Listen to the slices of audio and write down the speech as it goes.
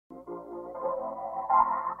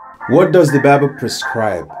What does the Bible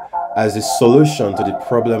prescribe as the solution to the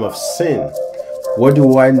problem of sin? What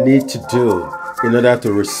do I need to do in order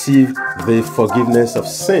to receive the forgiveness of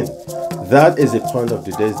sin? That is the point of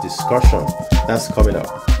today's discussion. That's coming up.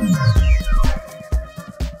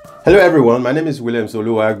 Hello everyone, my name is William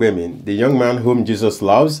Zoluwagbemin, the young man whom Jesus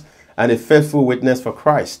loves and a faithful witness for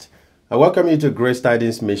Christ. I welcome you to Grace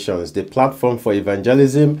Tidings Missions, the platform for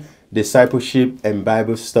evangelism, discipleship, and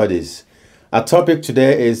Bible studies. Our topic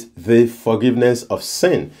today is the forgiveness of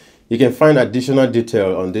sin. You can find additional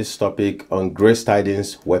detail on this topic on Grace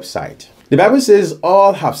Tidings website. The Bible says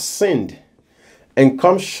all have sinned and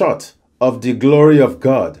come short of the glory of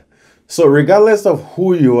God. So regardless of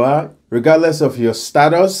who you are, regardless of your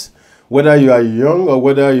status, whether you are young or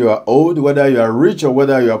whether you are old, whether you are rich or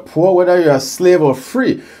whether you are poor, whether you are slave or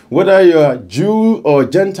free, whether you are Jew or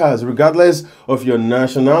Gentiles, regardless of your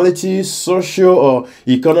nationality, social or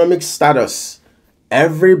economic status,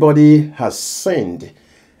 everybody has sinned.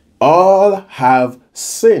 All have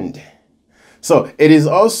sinned. So it is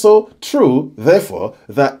also true, therefore,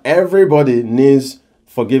 that everybody needs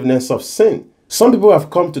forgiveness of sin. Some people have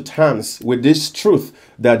come to terms with this truth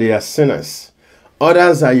that they are sinners.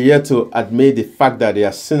 Others are yet to admit the fact that they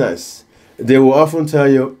are sinners. They will often tell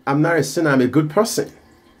you, I'm not a sinner, I'm a good person.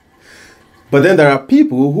 But then there are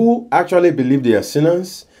people who actually believe they are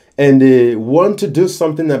sinners and they want to do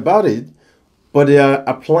something about it, but they are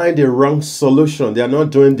applying the wrong solution. They are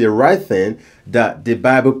not doing the right thing that the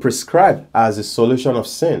Bible prescribes as a solution of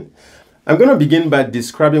sin. I'm going to begin by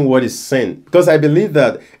describing what is sin, because I believe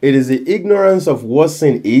that it is the ignorance of what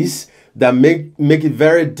sin is that make it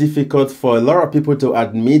very difficult for a lot of people to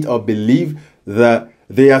admit or believe that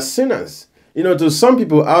they are sinners. You know, to some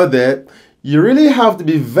people out there, you really have to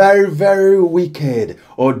be very, very wicked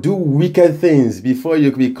or do wicked things before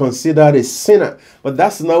you can be considered a sinner. But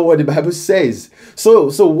that's not what the Bible says. So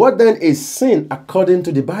what then is sin according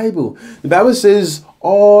to the Bible? The Bible says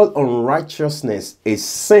all unrighteousness is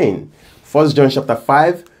sin. 1 John chapter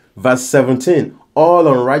 5, verse 17. All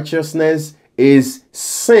unrighteousness is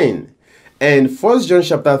sin. And 1 John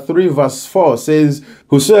chapter 3 verse 4 says,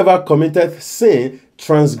 whosoever committeth sin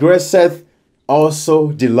transgresseth also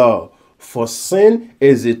the law. For sin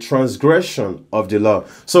is a transgression of the law.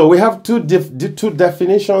 So we have two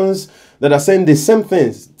definitions that are saying the same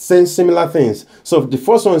things, saying similar things. So the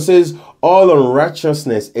first one says all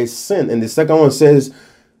unrighteousness is sin. And the second one says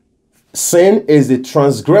sin is the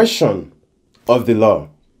transgression of the law.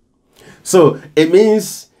 So it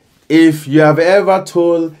means if you have ever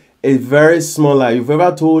told a very small lie, you've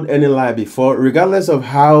ever told any lie before, regardless of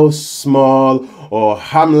how small or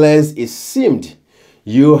harmless it seemed,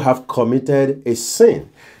 you have committed a sin.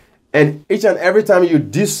 And each and every time you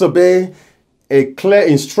disobey a clear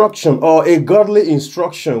instruction or a godly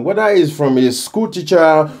instruction, whether it's from a school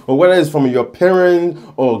teacher or whether it's from your parent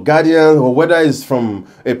or guardian or whether it's from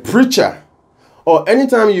a preacher, or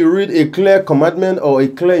anytime you read a clear commandment or a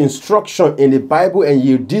clear instruction in the Bible and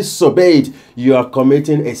you disobey it, you are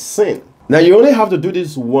committing a sin. Now, you only have to do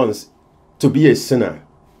this once to be a sinner.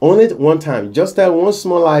 Only one time. Just tell one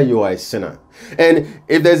small lie, you are a sinner. And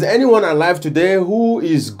if there's anyone alive today who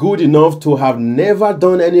is good enough to have never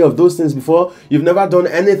done any of those things before, you've never done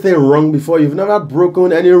anything wrong before, you've never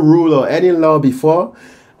broken any rule or any law before,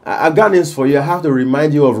 I've got news for you. I have to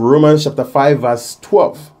remind you of Romans chapter 5 verse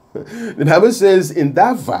 12. The Bible says in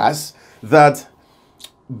that verse that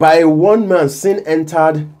by one man sin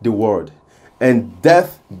entered the world, and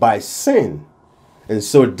death by sin. And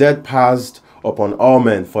so death passed upon all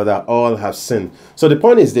men, for that all have sinned. So the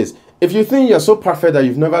point is this: if you think you're so perfect that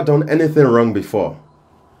you've never done anything wrong before,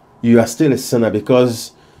 you are still a sinner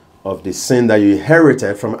because of the sin that you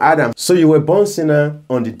inherited from Adam. So you were born sinner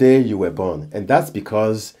on the day you were born. And that's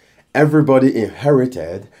because everybody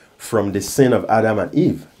inherited from the sin of Adam and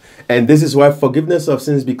Eve. And this is why forgiveness of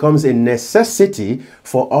sins becomes a necessity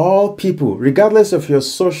for all people, regardless of your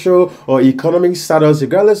social or economic status,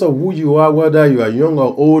 regardless of who you are, whether you are young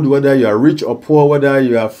or old, whether you are rich or poor, whether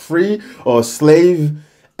you are free or slave.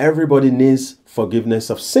 Everybody needs forgiveness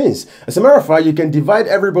of sins. As a matter of fact, you can divide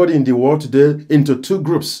everybody in the world today into two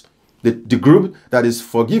groups. The group that is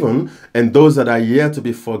forgiven and those that are yet to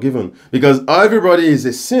be forgiven. Because everybody is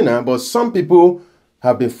a sinner, but some people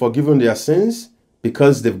have been forgiven their sins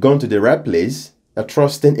because they've gone to the right place, are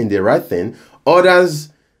trusting in the right thing. Others,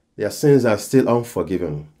 their sins are still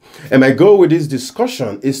unforgiven. And my goal with this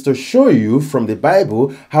discussion is to show you from the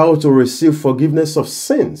Bible how to receive forgiveness of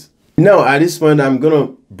sins. Now, at this point, I'm going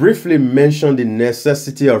to briefly mention the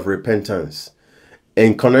necessity of repentance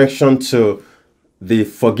in connection to the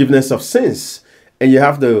forgiveness of sins. And you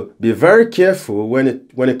have to be very careful when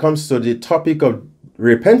it comes to the topic of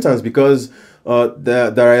repentance, because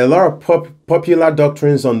there are a lot of popular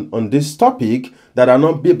doctrines on this topic that are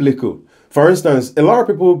not biblical. For instance, a lot of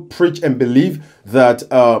people preach and believe that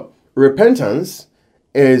repentance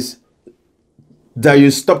is that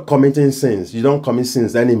you stop committing sins. You don't commit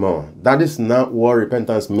sins anymore. That is not what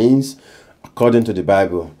repentance means according to the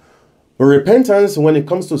Bible. Repentance, when it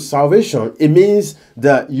comes to salvation, it means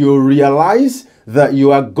that you realize that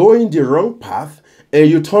you are going the wrong path and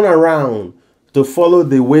you turn around to follow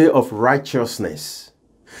the way of righteousness.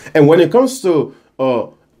 And when it comes to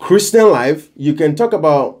Christian life, you can talk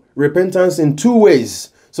about repentance in two ways.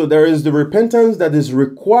 So there is the repentance that is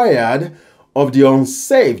required of the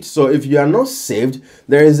unsaved. So if you are not saved,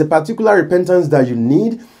 there is a particular repentance that you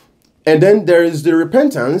need. And then there is the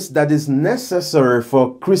repentance that is necessary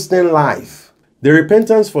for Christian life. The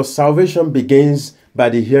repentance for salvation begins by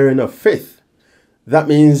the hearing of faith. That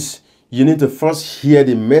means you need to first hear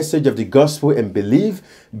the message of the gospel and believe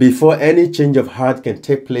before any change of heart can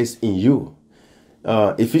take place in you.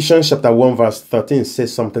 Ephesians chapter 1 verse 13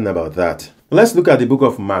 says something about that. Let's look at the book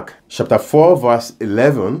of Mark, chapter 4, verse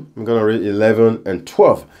 11. I'm going to read 11 and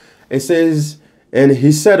 12. It says, "And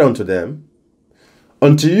he said unto them,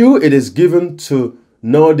 Unto you it is given to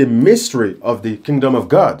know the mystery of the kingdom of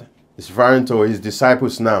God." It's referring to his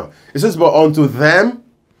disciples now. It says, "But unto them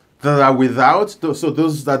that are without," so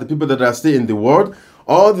those are the people that are still in the world,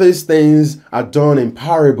 "all these things are done in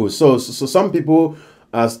parables." So some people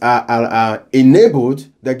are enabled,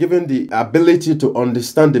 they're given the ability to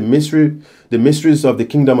understand the mysteries of the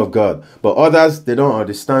kingdom of God. But others, they don't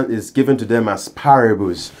understand. It's given to them as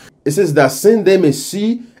parables. It says that seeing they may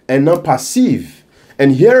see and not perceive,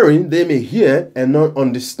 and hearing they may hear and not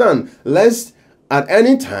understand, lest at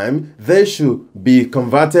any time they should be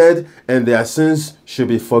converted and their sins should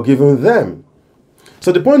be forgiven them.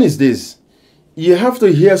 So the point is this: you have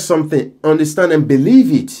to hear something, understand and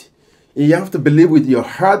believe it. You have to believe with your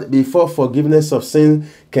heart before forgiveness of sin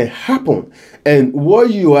can happen. And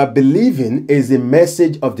what you are believing is the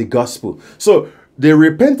message of the gospel. So the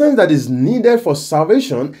repentance that is needed for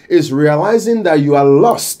salvation is realizing that you are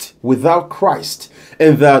lost without Christ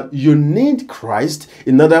and that you need Christ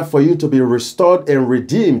in order for you to be restored and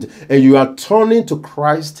redeemed. And you are turning to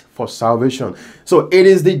Christ for salvation. So it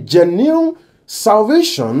is the genuine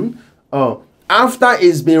salvation after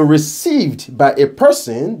it's been received by a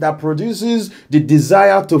person that produces the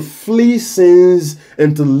desire to flee sins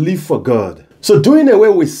and to live for God. So doing away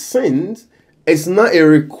with sins is not a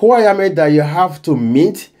requirement that you have to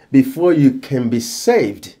meet before you can be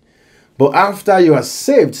saved. But after you are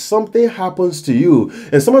saved, something happens to you.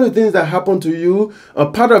 And some of the things that happen to you, a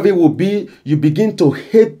part of it will be you begin to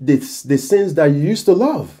hate the sins that you used to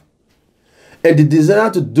love. And the desire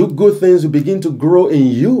to do good things will begin to grow in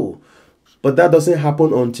you. But that doesn't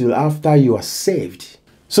happen until after you are saved.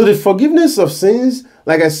 So the forgiveness of sins,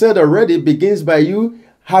 like I said already, begins by you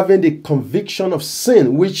having the conviction of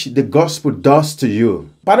sin, which the gospel does to you.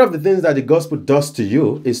 Part of the things that the gospel does to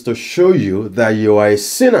you is to show you that you are a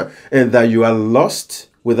sinner and that you are lost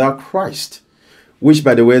without Christ. Which,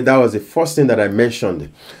 by the way, that was the first thing that I mentioned.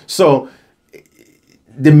 So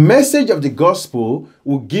the message of the gospel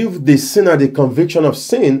will give the sinner the conviction of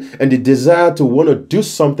sin and the desire to want to do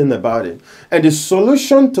something about it. And the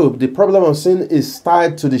solution to the problem of sin is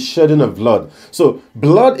tied to the shedding of blood. So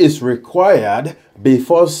blood is required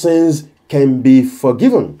before sins can be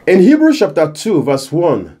forgiven. In Hebrews chapter 2, verse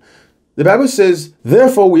 1, the Bible says,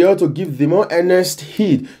 "Therefore we ought to give the more earnest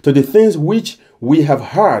heed to the things which we have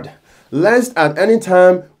heard, lest at any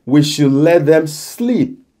time we should let them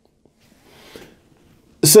sleep."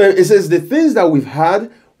 So it says the things that we've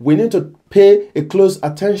had, we need to pay a close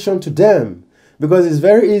attention to them, because it's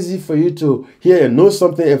very easy for you to hear and know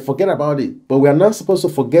something and forget about it. But we are not supposed to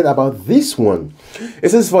forget about this one. It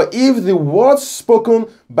says, "For if the word spoken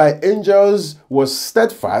by angels was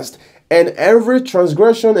steadfast, and every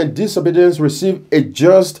transgression and disobedience received a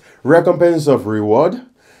just recompense of reward,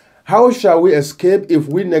 how shall we escape if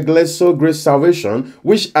we neglect so great salvation,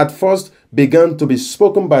 which at first began to be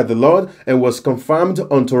spoken by the Lord and was confirmed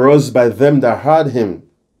unto us by them that heard him?"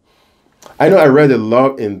 I know I read a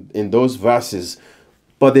lot in those verses,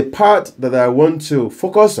 but the part that I want to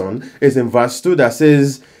focus on is in verse 2 that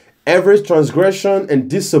says, "Every transgression and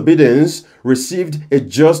disobedience received a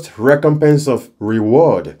just recompense of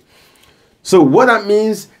reward." So what that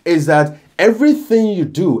means is that everything you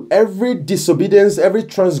do, every disobedience, every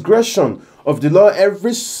transgression of the law,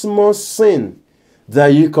 every small sin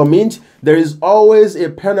that you commit, there is always a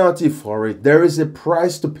penalty for it. There is a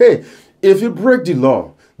price to pay. If you break the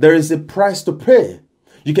law, there is a price to pay.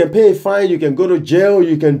 You can pay a fine, you can go to jail,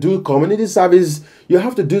 you can do community service. You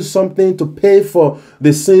have to do something to pay for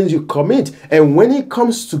the sins you commit. And when it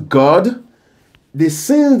comes to God, the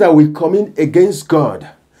sins that we commit against God,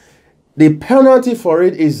 the penalty for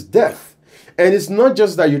it is death. And it's not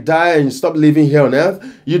just that you die and you stop living here on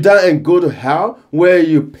earth. You die and go to hell, where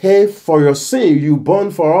you pay for your sin. You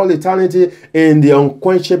burn for all eternity in the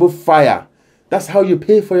unquenchable fire. That's how you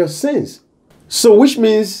pay for your sins. So which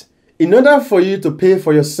means, in order for you to pay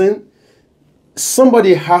for your sin,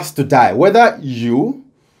 somebody has to die. Whether you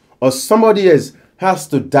or somebody else has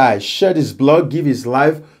to die, shed his blood, give his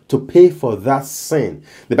life to pay for that sin.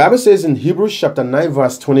 The Bible says in Hebrews chapter 9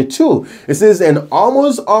 verse 22, it says, and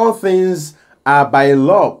almost all things are by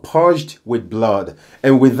law purged with blood,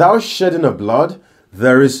 and without shedding of blood,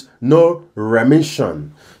 there is no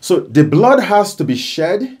remission. So the blood has to be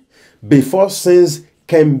shed before sins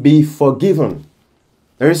can be forgiven.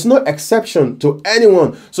 There is no exception to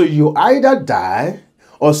anyone. So you either die,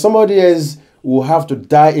 or somebody else will have to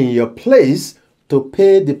die in your place to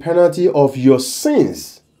pay the penalty of your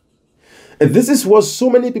sins. And this is what so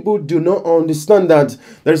many people do not understand, that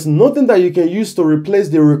there's nothing that you can use to replace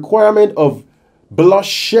the requirement of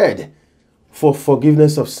bloodshed for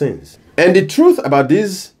forgiveness of sins. And the truth about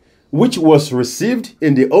this, which was received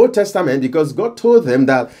in the Old Testament, because God told them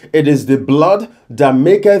that it is the blood that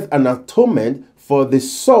maketh an atonement for the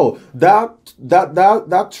soul, that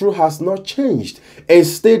truth has not changed. It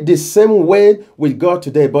stayed the same way with God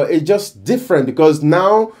today, but it's just different because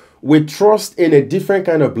now we trust in a different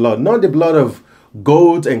kind of blood, not the blood of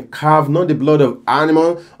goat and calf, not the blood of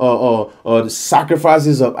animal or the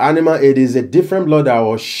sacrifices of animal. It is a different blood that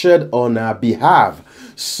was shed on our behalf.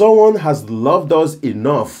 Someone has loved us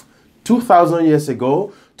enough 2,000 years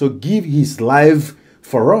ago to give his life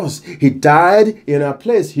for us. He died in our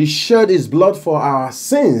place. He shed his blood for our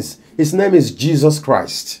sins. His name is Jesus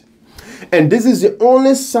Christ. And this is the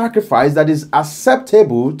only sacrifice that is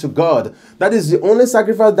acceptable to God. That is the only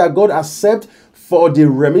sacrifice that God accepts for the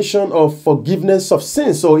remission of forgiveness of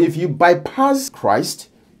sins. So if you bypass Christ,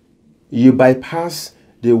 you bypass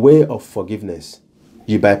the way of forgiveness.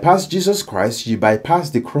 You bypass Jesus Christ, you bypass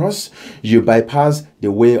the cross, you bypass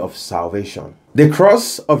the way of salvation. The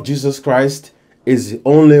cross of Jesus Christ is the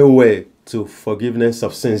only way to forgiveness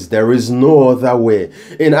of sins. There is no other way.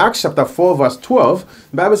 In Acts chapter 4 verse 12,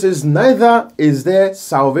 the Bible says, neither is there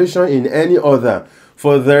salvation in any other,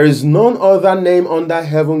 for there is none other name under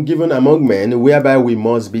heaven given among men whereby we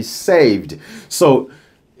must be saved. So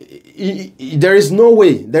there is no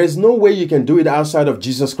way you can do it outside of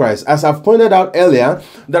Jesus Christ. As I've pointed out earlier,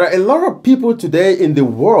 there are a lot of people today in the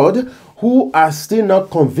world who are still not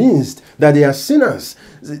convinced that they are sinners.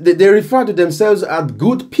 They refer to themselves as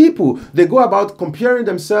good people. They go about comparing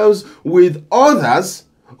themselves with others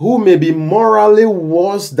who may be morally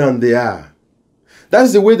worse than they are.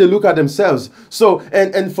 That's the way they look at themselves. So,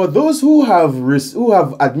 and for those who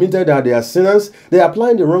have admitted that they are sinners, they are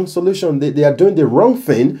applying the wrong solution. They are doing the wrong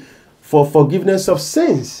thing for forgiveness of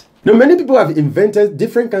sins. Now, many people have invented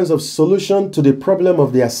different kinds of solution to the problem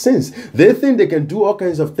of their sins. They think they can do all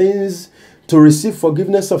kinds of things to receive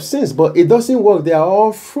forgiveness of sins, but it doesn't work. They are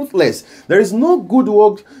all fruitless. There is no good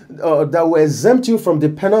work that will exempt you from the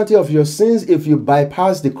penalty of your sins if you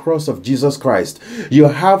bypass the cross of Jesus Christ. You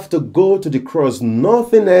have to go to the cross.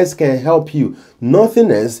 Nothing else can help you.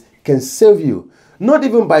 Nothing else can save you. Not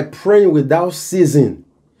even by praying without ceasing.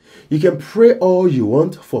 You can pray all you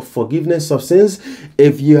want for forgiveness of sins.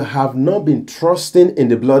 If you have not been trusting in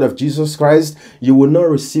the blood of Jesus Christ, you will not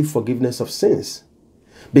receive forgiveness of sins.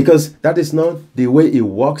 Because that is not the way it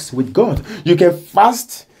works with God. You can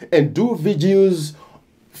fast and do vigils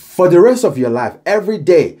for the rest of your life. Every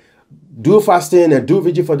day, do fasting and do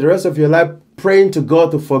vigil for the rest of your life, praying to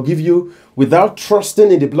God to forgive you. Without trusting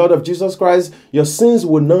in the blood of Jesus Christ, your sins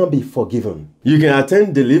will not be forgiven. You can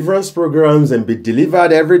attend deliverance programs and be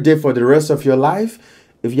delivered every day for the rest of your life.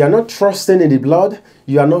 If you are not trusting in the blood,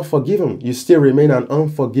 you are not forgiven. You still remain an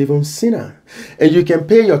unforgiven sinner. And you can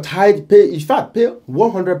pay your tithe, pay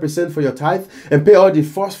 100% for your tithe, and pay all the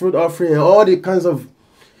first fruit offering and all the kinds of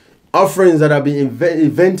offerings that have been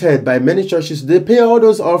invented by many churches. They pay all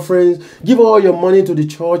those offerings, give all your money to the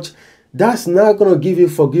church. That's not going to give you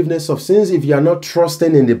forgiveness of sins if you are not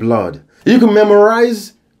trusting in the blood. You can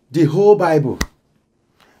memorize the whole Bible.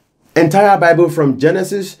 Entire Bible from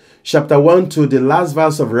Genesis chapter 1 to the last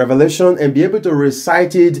verse of Revelation and be able to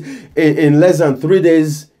recite it in less than 3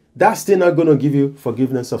 days. That's still not going to give you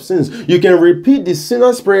forgiveness of sins. You can repeat the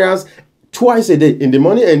sinner's prayers twice a day, in the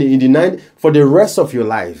morning and in the night, for the rest of your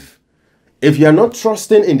life. If you are not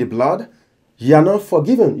trusting in the blood, you are not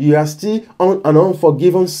forgiven. You are still an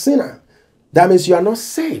unforgiven sinner. That means you are not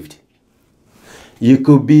saved. You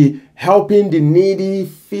could be helping the needy,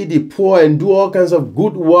 feed the poor, and do all kinds of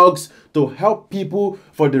good works to help people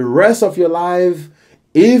for the rest of your life.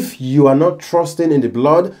 If you are not trusting in the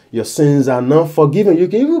blood, your sins are not forgiven. You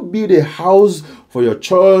can even build a house for your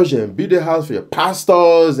church and build a house for your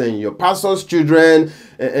pastors and your pastors' children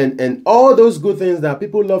and all those good things that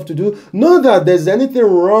people love to do. Not that there's anything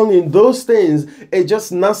wrong in those things. It's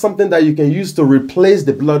just not something that you can use to replace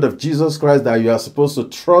the blood of Jesus Christ that you are supposed to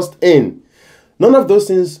trust in. None of those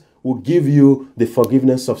things will give you the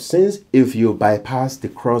forgiveness of sins if you bypass the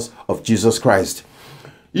cross of Jesus Christ.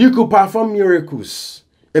 You could perform miracles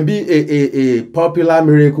and be a popular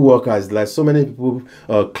miracle worker, like so many people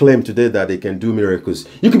claim today that they can do miracles.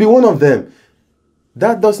 You could be one of them.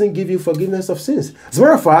 That doesn't give you forgiveness of sins. As a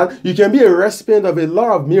matter of fact, you can be a recipient of a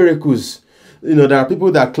lot of miracles. You know, there are people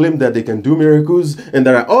that claim that they can do miracles, and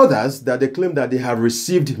there are others that they claim that they have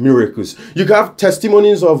received miracles. You can have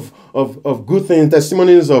testimonies of good things,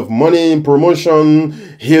 testimonies of money,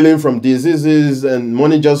 promotion, healing from diseases, and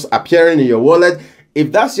money just appearing in your wallet.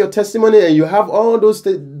 If that's your testimony and you have all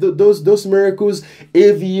those miracles,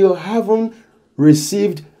 if you haven't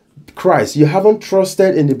received Christ, you haven't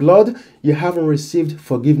trusted in the blood, you haven't received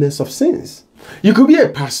forgiveness of sins. You could be a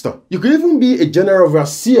pastor. You could even be a general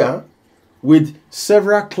overseer with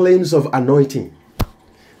several claims of anointing.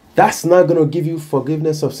 That's not going to give you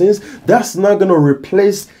forgiveness of sins. That's not going to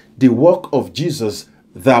replace the work of Jesus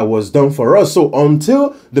that was done for us. So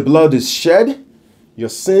until the blood is shed, your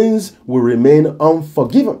sins will remain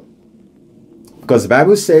unforgiven. Because the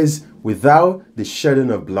Bible says, without the shedding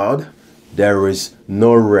of blood, there is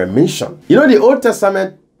no remission. You know, the Old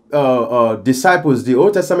Testament disciples, the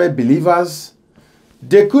Old Testament believers,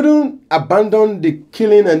 they couldn't abandon the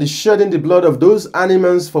killing and the shedding the blood of those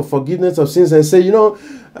animals for forgiveness of sins and say, you know,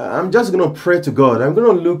 I'm just going to pray to God. I'm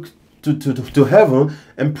going to look to heaven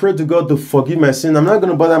and pray to God to forgive my sin. I'm not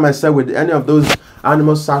going to bother myself with any of those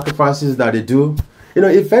animal sacrifices that they do. You know,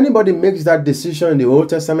 if anybody makes that decision in the Old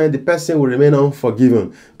Testament, the person will remain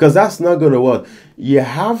unforgiven, because that's not going to work. You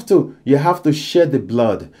have to shed the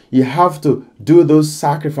blood. You have to do those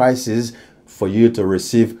sacrifices for you to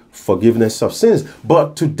receive forgiveness of sins.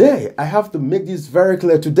 But today, I have to make this very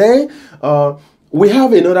clear. Today, we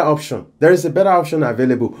have another option. There is a better option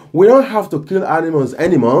available. We don't have to kill animals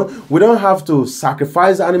anymore. We don't have to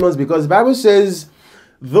sacrifice animals, because the Bible says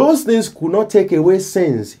those things could not take away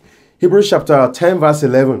sins. Hebrews chapter 10 verse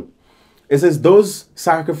 11. It says those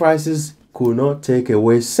sacrifices could not take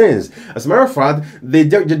away sins. As a matter of fact, they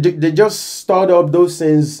just stored up those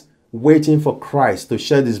sins waiting for Christ to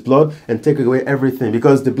shed his blood and take away everything.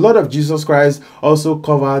 Because the blood of Jesus Christ also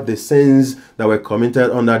covered the sins that were committed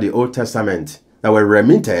under the Old Testament, that were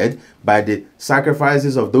remitted by the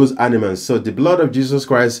sacrifices of those animals. So the blood of Jesus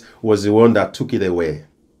Christ was the one that took it away.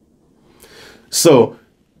 So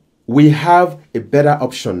we have a better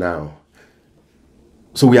option now.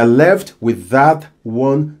 So we are left with that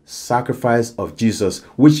one sacrifice of Jesus,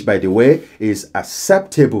 which, by the way, is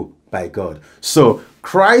acceptable by God. So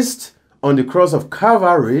Christ on the cross of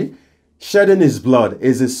Calvary, shedding his blood,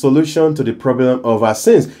 is a solution to the problem of our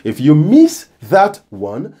sins. If you miss that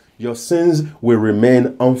one, your sins will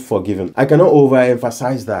remain unforgiven. I cannot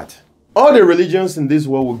overemphasize that. All the religions in this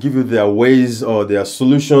world will give you their ways or their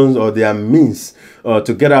solutions or their means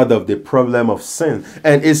to get out of the problem of sin.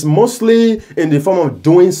 And it's mostly in the form of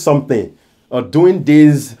doing something, or doing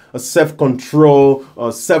this,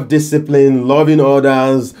 self-control, self-discipline, loving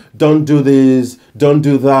others, don't do this, don't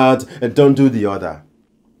do that, and don't do the other.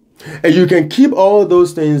 And you can keep all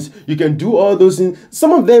those things, you can do all those things.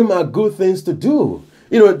 Some of them are good things to do.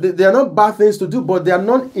 You know, they are not bad things to do, but they are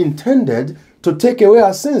not intended to take away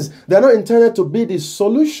our sins. They are not intended to be the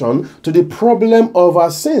solution to the problem of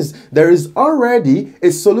our sins. There is already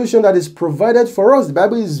a solution that is provided for us. The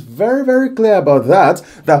Bible is very, very clear about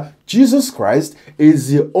that Jesus Christ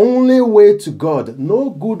is the only way to God.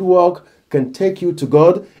 No good work can take you to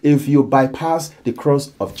God if you bypass the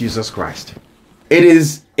cross of Jesus Christ. It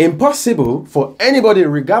is impossible for anybody,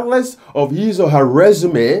 regardless of his or her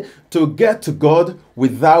resume, to get to God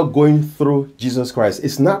without going through Jesus Christ.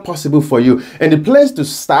 It's not possible for you. And the place to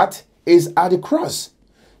start is at the cross.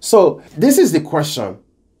 So this is the question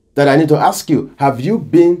that I need to ask you. Have you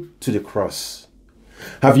been to the cross?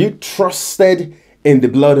 Have you trusted in the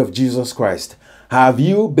blood of Jesus Christ? Have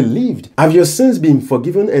you believed? Have your sins been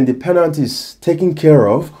forgiven and the penalties taken care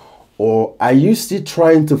of? Or are you still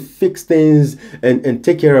trying to fix things and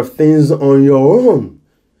take care of things on your own?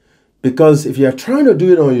 Because if you're trying to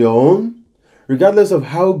do it on your own, regardless of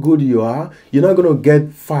how good you are, you're not going to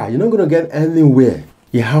get far. You're not going to get anywhere.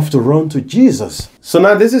 You have to run to Jesus. So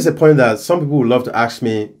now this is a point that some people would love to ask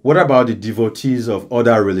me, what about the devotees of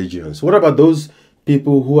other religions? What about those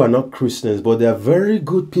people who are not Christians, but they are very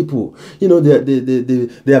good people? You know,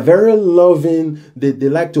 they are very loving. They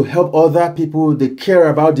like to help other people. They care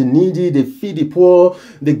about the needy. They feed the poor.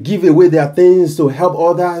 They give away their things to help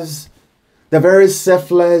others. They're very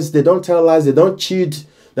selfless. They don't tell lies. They don't cheat.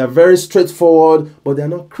 They're very straightforward, but they're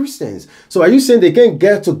not Christians. So are you saying they can't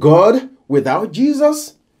get to God without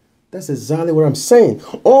Jesus? That's exactly what I'm saying.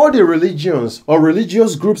 All the religions or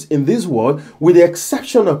religious groups in this world, with the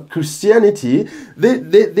exception of Christianity,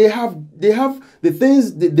 they have the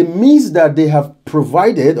things, the means that they have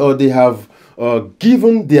provided or they have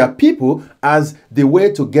given their people as the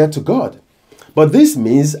way to get to God. But these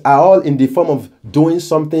means are all in the form of doing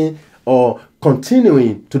something or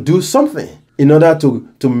continuing to do something in order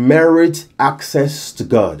to merit access to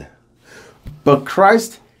God. But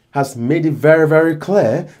Christ has made it very, very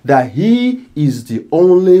clear that he is the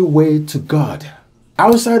only way to God.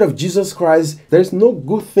 Outside of Jesus Christ, there's no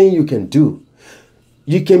good thing you can do.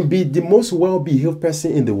 You can be the most well-behaved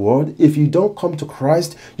person in the world. If you don't come to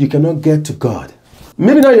Christ, you cannot get to God.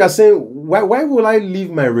 Maybe now you are saying, why will I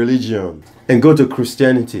leave my religion and go to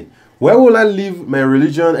Christianity? Why will I leave my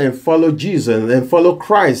religion and follow Jesus and follow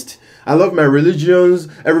Christ? I love my religions.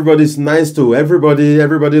 Everybody's nice to everybody.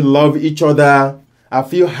 Everybody love each other. I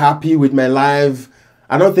feel happy with my life.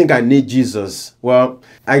 I don't think I need Jesus. Well,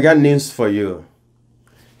 I got news for you.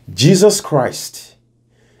 Jesus Christ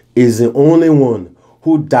is the only one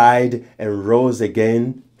who died and rose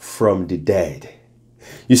again from the dead.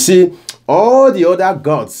 You see, all the other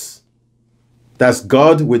gods, that's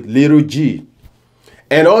God with little g,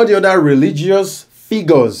 and all the other religious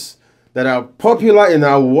figures that are popular in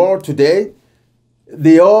our world today,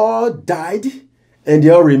 they all died and they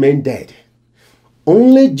all remain dead.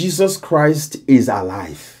 Only Jesus Christ is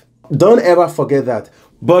alive. Don't ever forget that.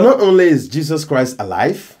 But not only is Jesus Christ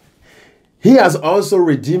alive, he has also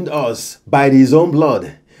redeemed us by his own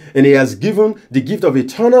blood. And he has given the gift of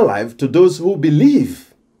eternal life to those who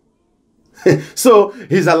believe. So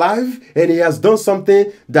he's alive and he has done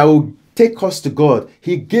something that will take us to God.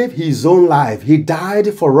 He gave his own life. He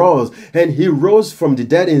died for us and he rose from the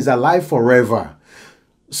dead and is alive forever.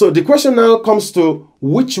 So the question now comes to,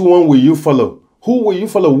 which one will you follow? Who will you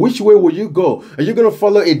follow? Which way will you go? Are you going to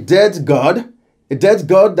follow a dead God? A dead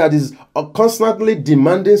God that is constantly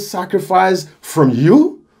demanding sacrifice from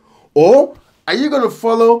you? Or are you going to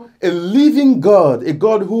follow a living God, a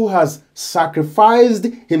God who has sacrificed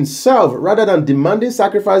himself rather than demanding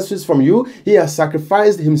sacrifices from you? He has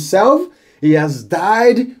sacrificed himself. He has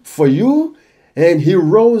died for you. And he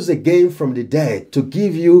rose again from the dead to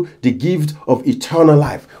give you the gift of eternal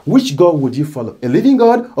life. Which God would you follow? A living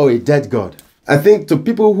God or a dead God? I think to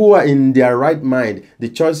people who are in their right mind, the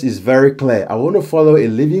choice is very clear. I want to follow a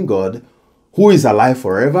living God who is alive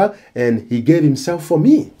forever and he gave himself for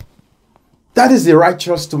me. That is the right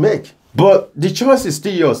choice to make. But the choice is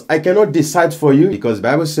still yours. I cannot decide for you because the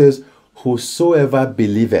Bible says, whosoever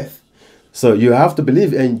believeth. So you have to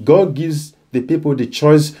believe, and God gives the people the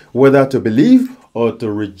choice whether to believe or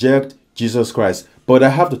to reject Jesus Christ. But I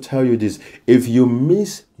have to tell you this, if you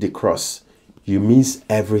miss the cross, you miss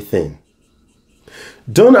everything.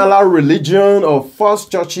 Don't allow religion or false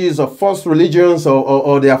churches or false religions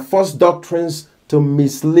or their false doctrines to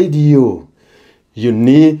mislead you. You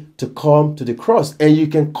need to come to the cross, and you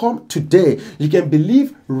can come today. You can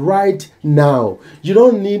believe right now. You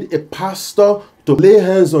don't need a pastor to lay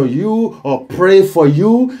hands on you or pray for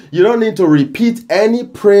you. You don't need to repeat any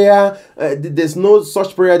prayer. There's no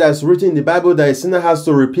such prayer that's written in the Bible that a sinner has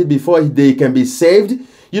to repeat before they can be saved.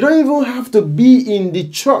 You don't even have to be in the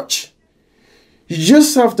church. You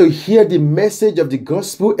just have to hear the message of the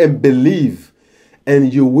gospel and believe,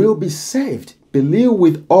 and you will be saved. Believe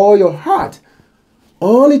with all your heart.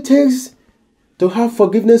 All it takes to have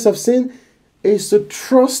forgiveness of sin is to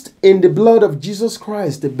trust in the blood of Jesus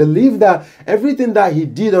Christ, to believe that everything that he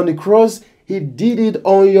did on the cross, he did it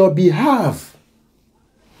on your behalf.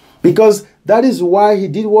 Because that is why he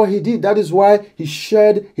did what he did. That is why he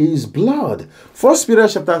shed his blood. 1 Peter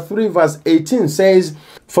chapter 3 verse 18 says,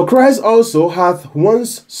 "For Christ also hath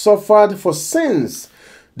once suffered for sins,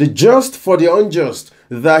 the just for the unjust,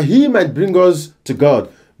 that he might bring us to God,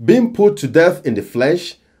 being put to death in the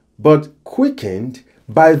flesh, but quickened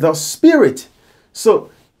by the Spirit." So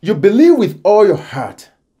you believe with all your heart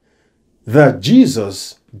that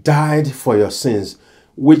Jesus died for your sins,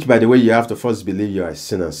 which, by the way, you have to first believe you are a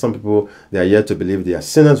sinner. Some people, they are yet to believe they are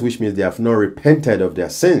sinners, which means they have not repented of their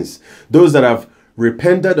sins. Those that have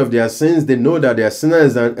repented of their sins, they know that they are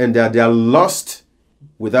sinners and that they are lost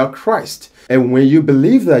without Christ. And when you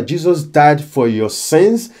believe that Jesus died for your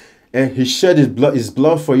sins and he shed his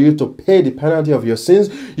blood for you to pay the penalty of your sins,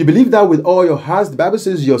 you believe that with all your heart, the Bible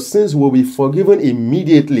says your sins will be forgiven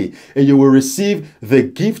immediately and you will receive the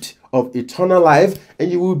gift of eternal life, and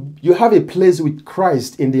you have a place with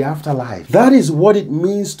Christ in the afterlife. That is what it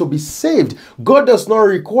means to be saved. God does not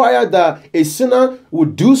require that a sinner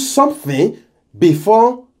would do something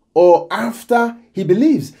before or after he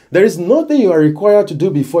believes. There is nothing you are required to do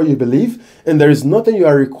before you believe, and there is nothing you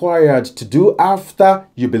are required to do after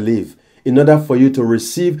you believe in order for you to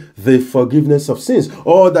receive the forgiveness of sins.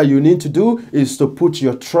 All that you need to do is to put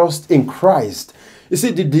your trust in Christ. You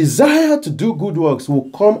see, the desire to do good works will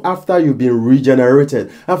come after you've been regenerated,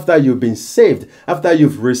 after you've been saved, after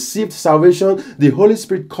you've received salvation. The Holy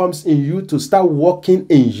Spirit comes in you to start working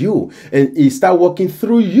in you, and He start working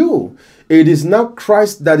through you. It is now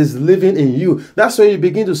Christ that is living in you. That's when you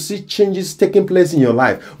begin to see changes taking place in your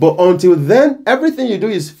life. But until then, everything you do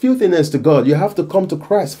is filthiness to God. You have to come to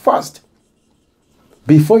Christ first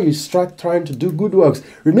before you start trying to do good works.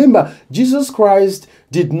 Remember, Jesus Christ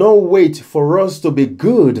did not wait for us to be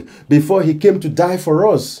good before He came to die for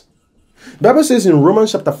us. The Bible says in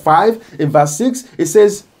Romans chapter 5, in verse 6, it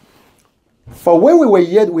says, "For when we were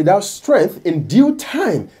yet without strength, in due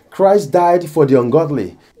time, Christ died for the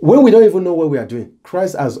ungodly." When we don't even know what we are doing,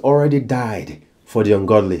 Christ has already died for the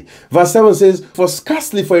ungodly. Verse 7 says, "For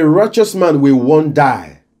scarcely for a righteous man will one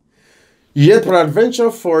die. Yet peradventure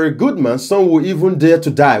for a good man, some will even dare to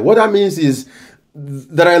die." What that means is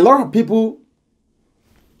there are a lot of people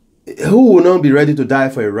who will not be ready to die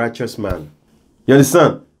for a righteous man. You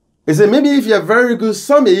understand? He said, maybe if you're very good,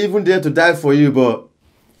 some may even dare to die for you, but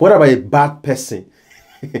what about a bad person?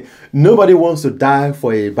 Nobody wants to die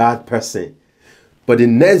for a bad person. But the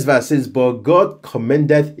next verse says, "But God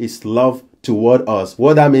commended His love toward us."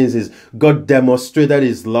 What that means is God demonstrated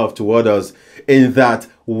His love toward us in that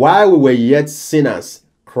while we were yet sinners,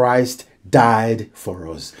 Christ died for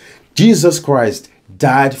us. Jesus Christ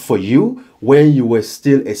died for you when you were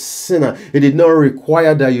still a sinner. It did not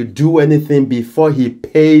require that you do anything before He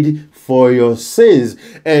paid for your sins.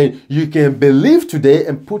 And you can believe today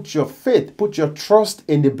and put your faith, put your trust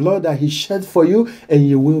in the blood that He shed for you, and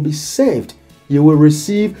you will be saved. You will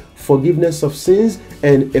receive forgiveness of sins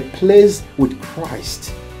and a place with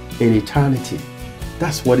Christ in eternity.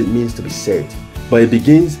 That's what it means to be saved. But it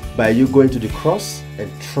begins by you going to the cross and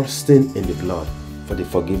trusting in the blood for the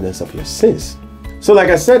forgiveness of your sins. So like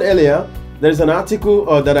I said earlier, there's an article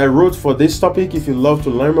that I wrote for this topic. If you love to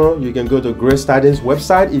learn more, you can go to Grace Tidings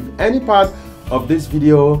website. If any part of this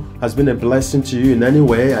video has been a blessing to you in any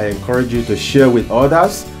way, I encourage you to share with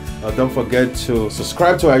others. Don't forget to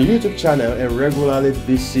subscribe to our YouTube channel and regularly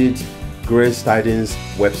visit Grace Tidings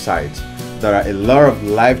website. There are a lot of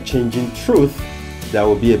life-changing truth that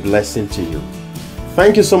will be a blessing to you.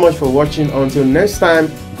 Thank you so much for watching. Until next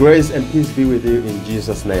time, grace and peace be with you in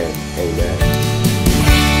Jesus' name. Amen.